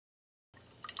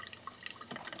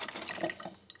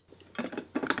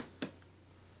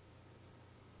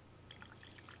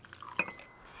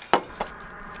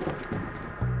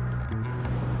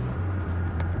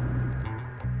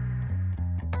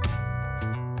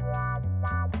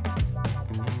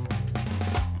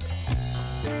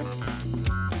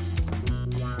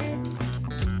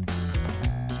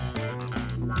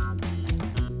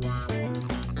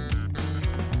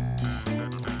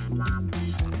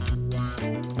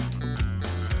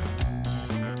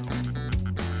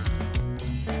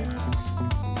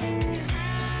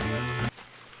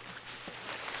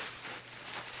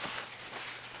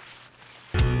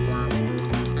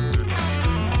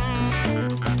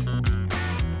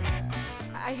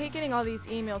I hate getting all these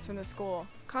emails from the school.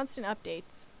 Constant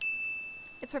updates.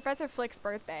 It's Professor Flick's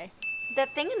birthday.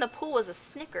 That thing in the pool was a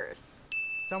Snickers.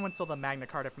 Someone stole the Magna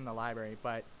Carta from the library,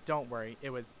 but don't worry, it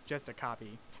was just a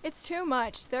copy. It's too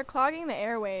much. They're clogging the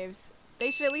airwaves.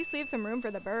 They should at least leave some room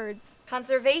for the birds.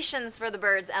 Conservation's for the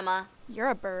birds, Emma. You're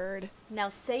a bird. Now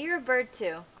say you're a bird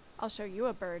too. I'll show you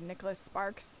a bird, Nicholas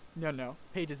Sparks. No,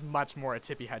 Paige is much more a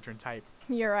Tippyhedron type.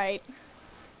 You're right.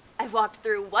 I've walked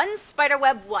through one spider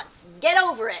web once. Get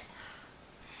over it.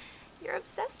 You're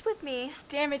obsessed with me.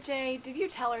 Damn it, Jay. Did you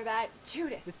tell her that?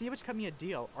 Judith. The SAVIDGE cut me a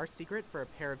deal, our secret for a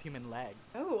pair of human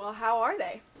legs. Oh, well, how are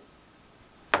they?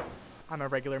 I'm a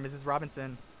regular Mrs.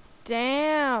 Robinson.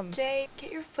 Damn. Jay,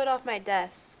 get your foot off my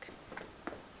desk.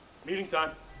 Meeting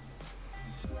time.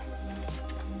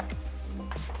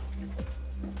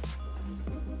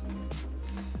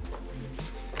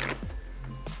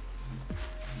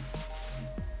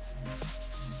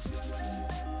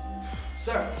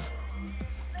 Sir.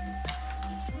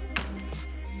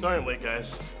 Sorry I'm late,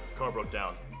 guys. Car broke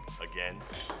down. Again.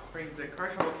 Brings the car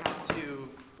trouble count to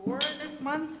 4 this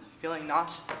month. Feeling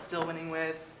nauseous is still winning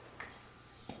with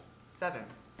 7.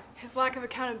 His lack of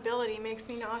accountability makes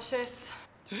me nauseous.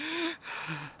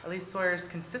 At least Sawyer's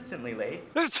consistently late.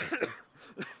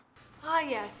 Ah,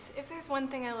 yes. If there's one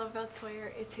thing I love about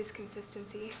Sawyer, it's his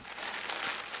consistency.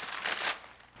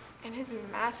 And his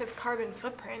massive carbon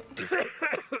footprint.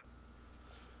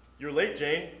 You're late,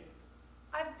 Jane.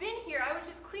 I've been here. I was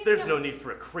just cleaning There's up. no need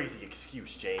for a crazy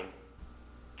excuse, Jane.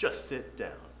 Just sit down.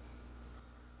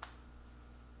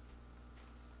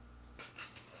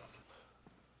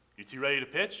 You two ready to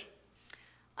pitch?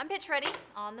 I'm pitch ready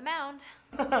on the mound.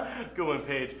 Good one,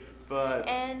 Paige. But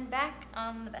And back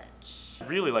on the bench. I'd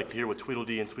really like to hear what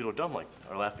Tweedledee and Tweedledum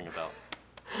are laughing about.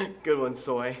 Good one,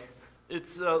 Soy.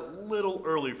 It's a little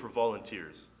early for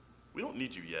volunteers. We don't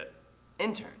need you yet.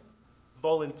 Intern.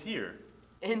 Volunteer.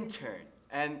 Intern.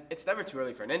 And it's never too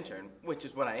early for an intern, which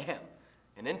is what I am.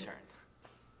 An intern.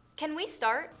 Can we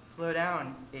start? Slow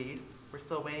down, Ace. We're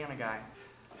still waiting on a guy.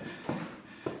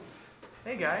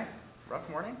 Hey, guy. Rough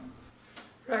morning?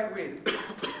 Ragweed.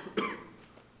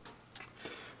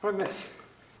 What'd I miss?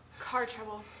 Car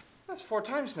trouble. That's 4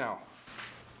 times now.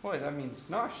 Boy, that means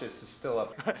nauseous is still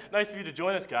up. Nice of you to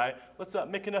join us, Guy. Let's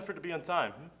make an effort to be on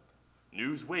time.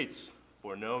 News waits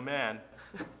for no man.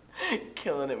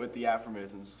 Killing it with the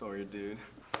aphorisms, Sawyer, dude.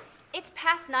 It's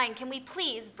past 9. Can we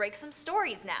please break some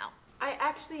stories now? I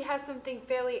actually have something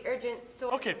fairly urgent,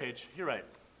 so... Okay, Paige, you're right.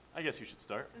 I guess you should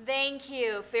start. Thank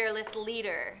you, fearless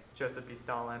leader. Joseph B.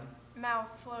 Stalin.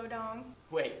 Mouse, slow down.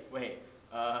 Wait.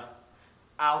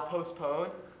 I'll postpone.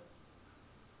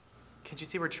 Can't you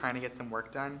see we're trying to get some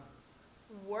work done?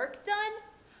 Work done?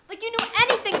 Like you knew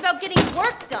anything about getting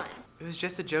work done. It was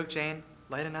just a joke, Jane.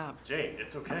 Lighten up. Jane,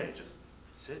 it's okay. Just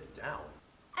sit down.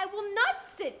 I will not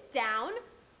sit down.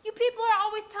 You people are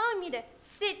always telling me to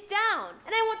sit down,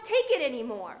 and I won't take it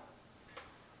anymore.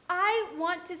 I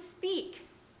want to speak.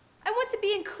 I want to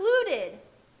be included.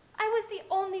 I was the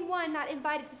only one not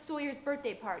invited to Sawyer's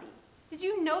birthday party. Did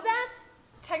you know that?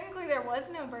 Technically, there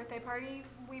was no birthday party.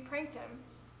 We pranked him.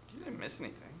 You didn't miss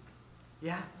anything.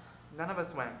 Yeah, none of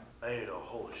us went. I ate a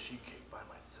whole sheet cake by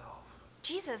myself.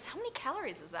 Jesus, how many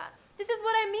calories is that? This is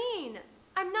what I mean.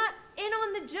 I'm not in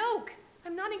on the joke.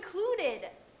 I'm not included.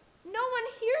 No one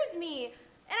hears me, and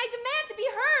I demand to be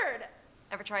heard.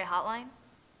 Ever try a hotline?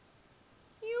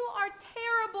 You are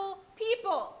terrible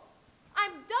people.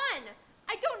 I'm done.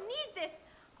 I don't need this.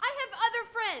 I have other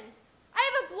friends.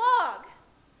 I have a blog.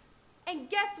 And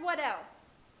guess what else?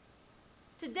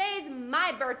 Today's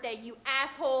my birthday, you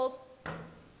assholes.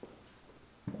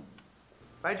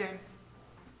 Bye, Jane.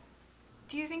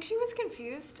 Do you think she was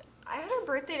confused? I had her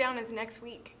birthday down as next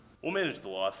week. We'll manage the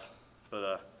loss,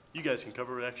 but you guys can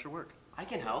cover extra work. I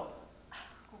can help.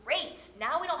 Great.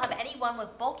 Now we don't have anyone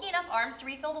with bulky enough arms to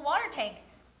refill the water tank.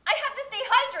 I have to stay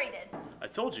hydrated. I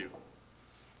told you.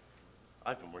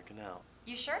 I've been working out.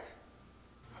 You sure?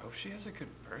 I hope she has a good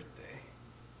birthday.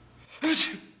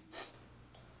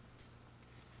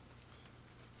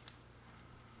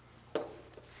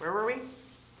 Where were we?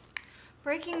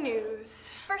 Breaking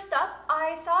news. First up,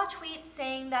 I saw a tweet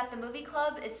saying that the movie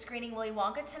club is screening Willy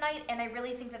Wonka tonight, and I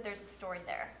really think that there's a story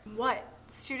there. What?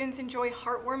 Students enjoy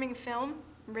heartwarming film?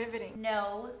 Riveting.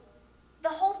 No. The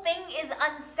whole thing is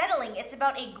unsettling. It's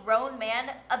about a grown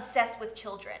man obsessed with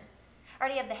children. I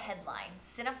already have the headline.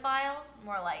 Cinephiles?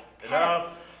 More like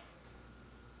Enough.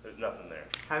 There's nothing there.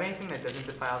 Have anything that doesn't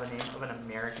defile the name of an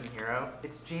American hero?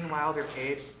 It's Gene Wilder,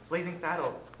 Paige, Blazing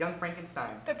Saddles, Young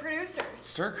Frankenstein. The producers.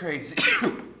 Stir crazy.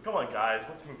 Come on, guys.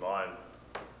 Let's move on.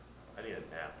 I need a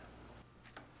nap.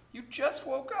 You just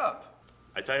woke up.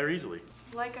 I tire easily.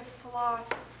 Like a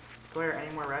sloth. Sawyer,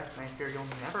 any more rest and I fear you'll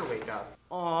never wake up.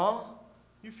 Aw,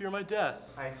 you fear my death.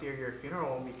 I fear your funeral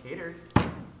won't be catered.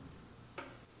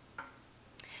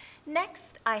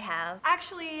 Next, I have.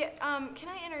 Actually, can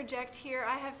I interject here?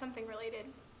 I have something related.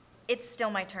 It's still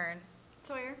my turn.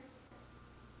 Sawyer?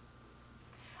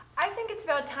 I think it's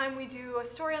about time we do a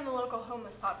story on the local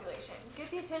homeless population.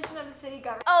 Get the attention of the city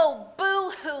government. Oh,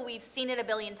 boo-hoo, we've seen it a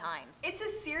billion times. It's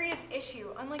a serious issue,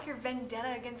 unlike your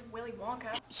vendetta against Willy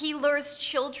Wonka. He lures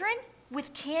children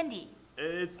with candy.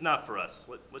 It's not for us.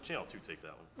 Let Channel 2 take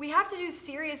that one. We have to do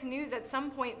serious news at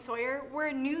some point, Sawyer. We're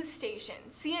a news station.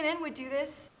 CNN would do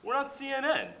this. We're not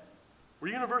CNN. We're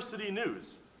University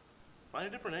News. Find a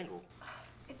different angle.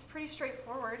 It's pretty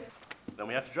straightforward. Then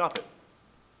we have to drop it.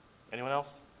 Anyone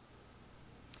else?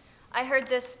 I heard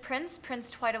this Prince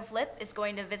Twite of Lip, is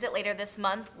going to visit later this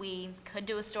month. We could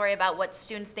do a story about what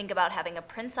students think about having a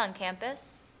prince on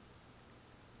campus.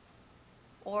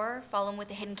 Or follow him with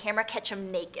a hidden camera, catch him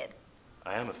naked.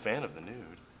 I am a fan of the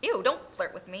nude. Ew, don't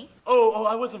flirt with me. Oh,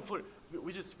 I wasn't flirting.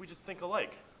 We just think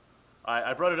alike.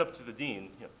 I brought it up to the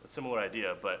dean, a similar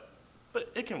idea, but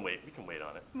it can wait. We can wait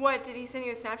on it. What, did he send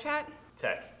you a Snapchat?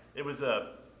 Text. It was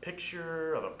a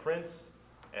picture of a prince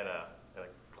and a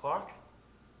clock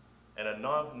and a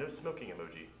no smoking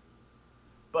emoji.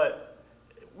 But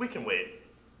we can wait.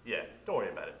 Yeah, don't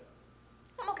worry about it.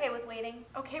 I'm okay with waiting.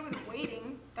 Okay with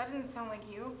waiting? That doesn't sound like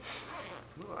you.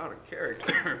 A little out of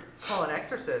character. Call an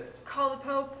exorcist. Call the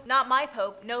Pope. Not my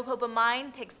Pope. No Pope of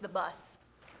mine takes the bus.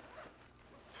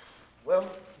 Well,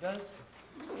 guys,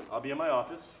 I'll be in my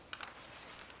office.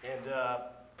 And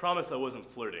promise I wasn't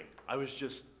flirting. I was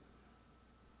just...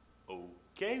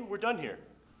 Okay, we're done here.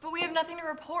 But we have nothing to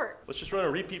report. Let's just run a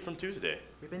repeat from Tuesday.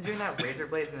 We've been doing that razor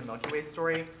blades in the Milky Way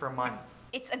story for months.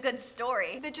 It's a good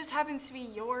story. That just happens to be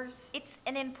yours. It's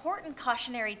an important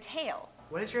cautionary tale.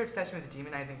 What is your obsession with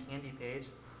demonizing candy, Paige?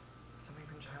 Something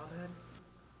from childhood?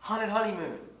 Haunted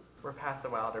honeymoon. We're past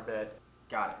the wilder bit.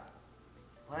 Got it.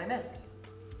 What'd I miss?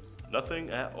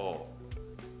 Nothing at all.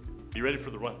 Be ready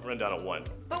for the rundown at 1.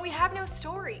 But we have no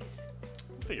stories.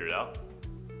 We'll figure it out.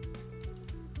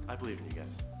 I believe in you guys.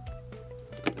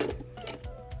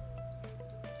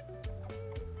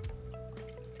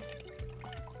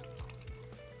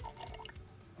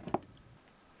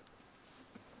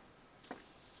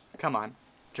 Come on,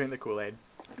 drink the Kool-Aid.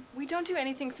 We don't do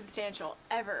anything substantial,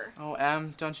 ever. Oh,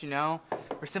 Em, don't you know?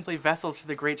 We're simply vessels for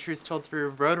the great truths told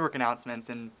through roadwork announcements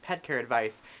and pet care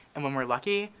advice. And when we're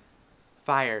lucky,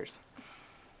 fires.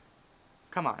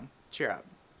 Come on, cheer up.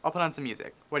 I'll put on some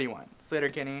music. What do you want?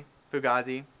 Sleater-Kinney,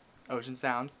 Fugazi, Ocean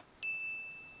Sounds?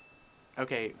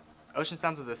 Okay, Ocean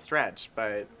Sounds was a stretch,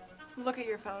 but Look at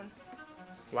your phone.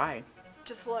 why?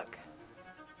 Just look.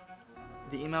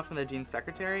 The email from the dean's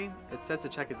secretary, it says to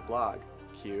check his blog.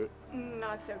 Cute.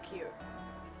 Not so cute.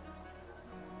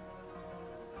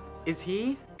 Is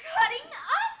he? Cutting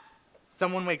us?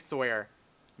 Someone wake Sawyer.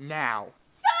 Now.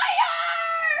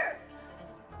 Sawyer!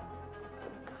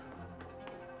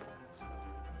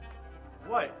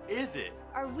 What is it?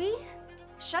 Are we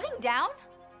shutting down?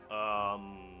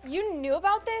 You knew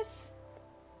about this?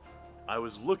 I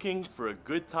was looking for a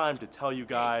good time to tell you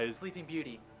guys. Sleeping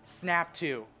Beauty. Snap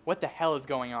 2. What the hell is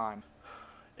going on?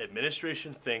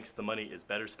 Administration thinks the money is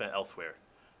better spent elsewhere.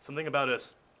 Something about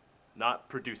us not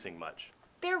producing much.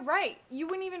 They're right. You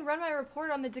wouldn't even run my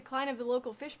report on the decline of the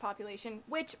local fish population,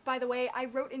 which, by the way, I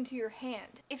wrote into your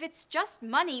hand. If it's just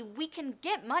money, we can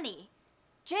get money.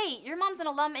 Jay, your mom's an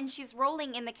alum and she's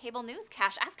rolling in the cable news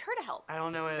cash. Ask her to help. I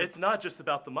don't know if... It's not just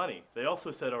about the money. They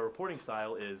also said our reporting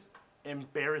style is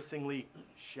embarrassingly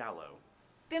shallow.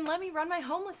 Then let me run my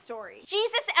homeless story.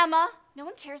 Jesus, Emma! No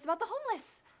one cares about the homeless.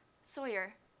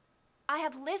 Sawyer, I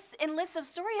have lists and lists of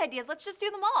story ideas. Let's just do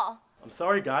them all. I'm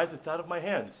sorry, guys. It's out of my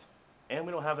hands. And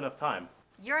we don't have enough time.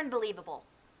 You're unbelievable.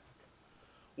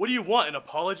 What do you want, an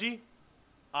apology?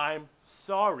 I'm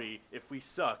sorry if we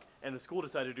suck and the school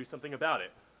decided to do something about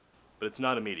it. But it's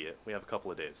not immediate. We have a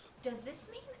couple of days. Does this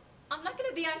mean I'm not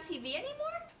gonna be on TV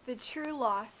anymore? The true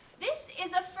loss. This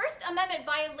is a First Amendment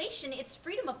violation. It's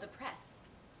freedom of the press.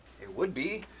 It would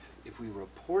be if we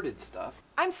reported stuff.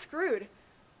 I'm screwed.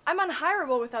 I'm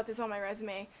unhireable without this on my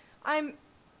resume. I'm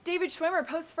David Schwimmer,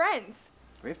 Post Friends.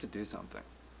 We have to do something.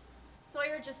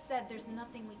 Sawyer just said there's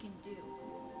nothing we can do.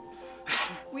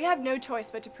 We have no choice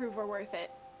but to prove we're worth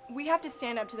it. We have to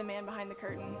stand up to the man behind the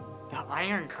curtain. The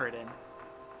Iron Curtain.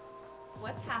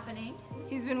 What's happening?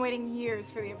 He's been waiting years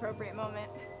for the appropriate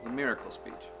moment. The miracle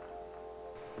speech.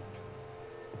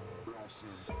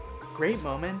 Great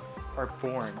moments are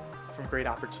born from great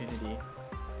opportunity.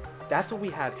 That's what we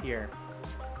have here.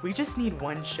 We just need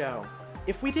one show,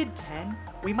 If we did 10,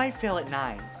 we might fail at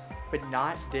 9, but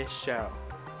not this show.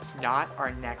 Not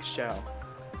our next show.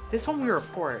 This one we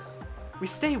report, we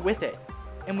stay with it,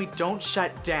 and we don't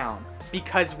shut down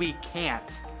because we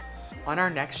can't. On our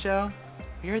next show,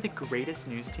 we are the greatest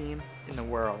news team in the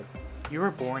world. You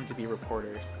were born to be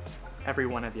reporters. Every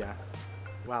one of you.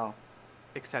 Well,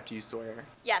 except you, Sawyer.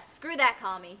 Yes, screw that,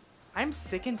 commie. I'm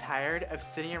sick and tired of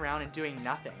sitting around and doing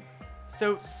nothing.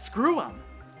 So screw them.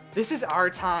 This is our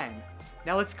time.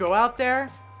 Now let's go out there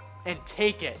and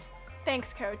take it.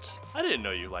 Thanks, Coach. I didn't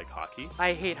know you liked hockey.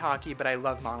 I hate hockey, but I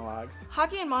love monologues.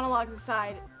 Hockey and monologues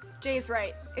aside, Jay's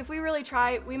right. If we really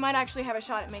try, we might actually have a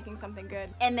shot at making something good.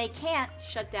 And they can't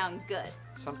shut down good.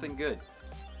 Something good.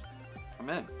 I'm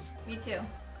in. Me too.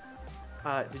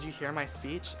 Did you hear my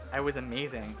speech? I was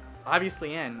amazing.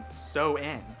 Obviously in, so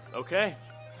in. Okay.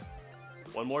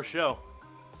 One more show.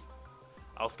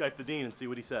 I'll Skype the dean and see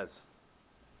what he says.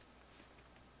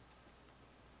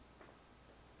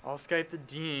 I'll Skype the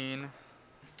dean.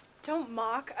 Don't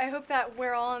mock. I hope that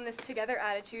we're all in this together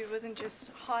attitude wasn't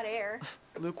just hot air.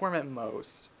 Lukewarm at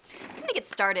most. I'm gonna get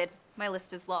started. My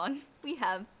list is long. We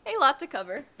have a lot to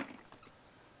cover.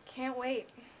 Can't wait.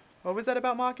 What was that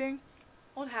about mocking?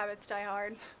 Old habits die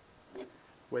hard.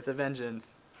 With a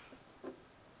vengeance.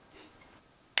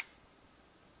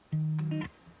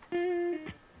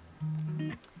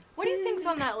 What do you think's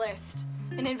on that list?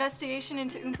 An investigation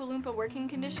into Oompa Loompa working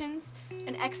conditions?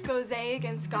 An expose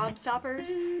against gobstoppers?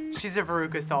 She's a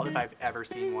Veruca Salt if I've ever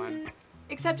seen one.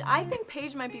 Except I think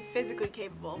Paige might be physically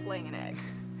capable of laying an egg.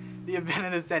 The event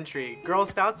of the century. Girl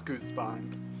Spouts Goose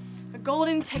Spawn. A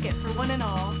golden ticket for one and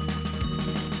all.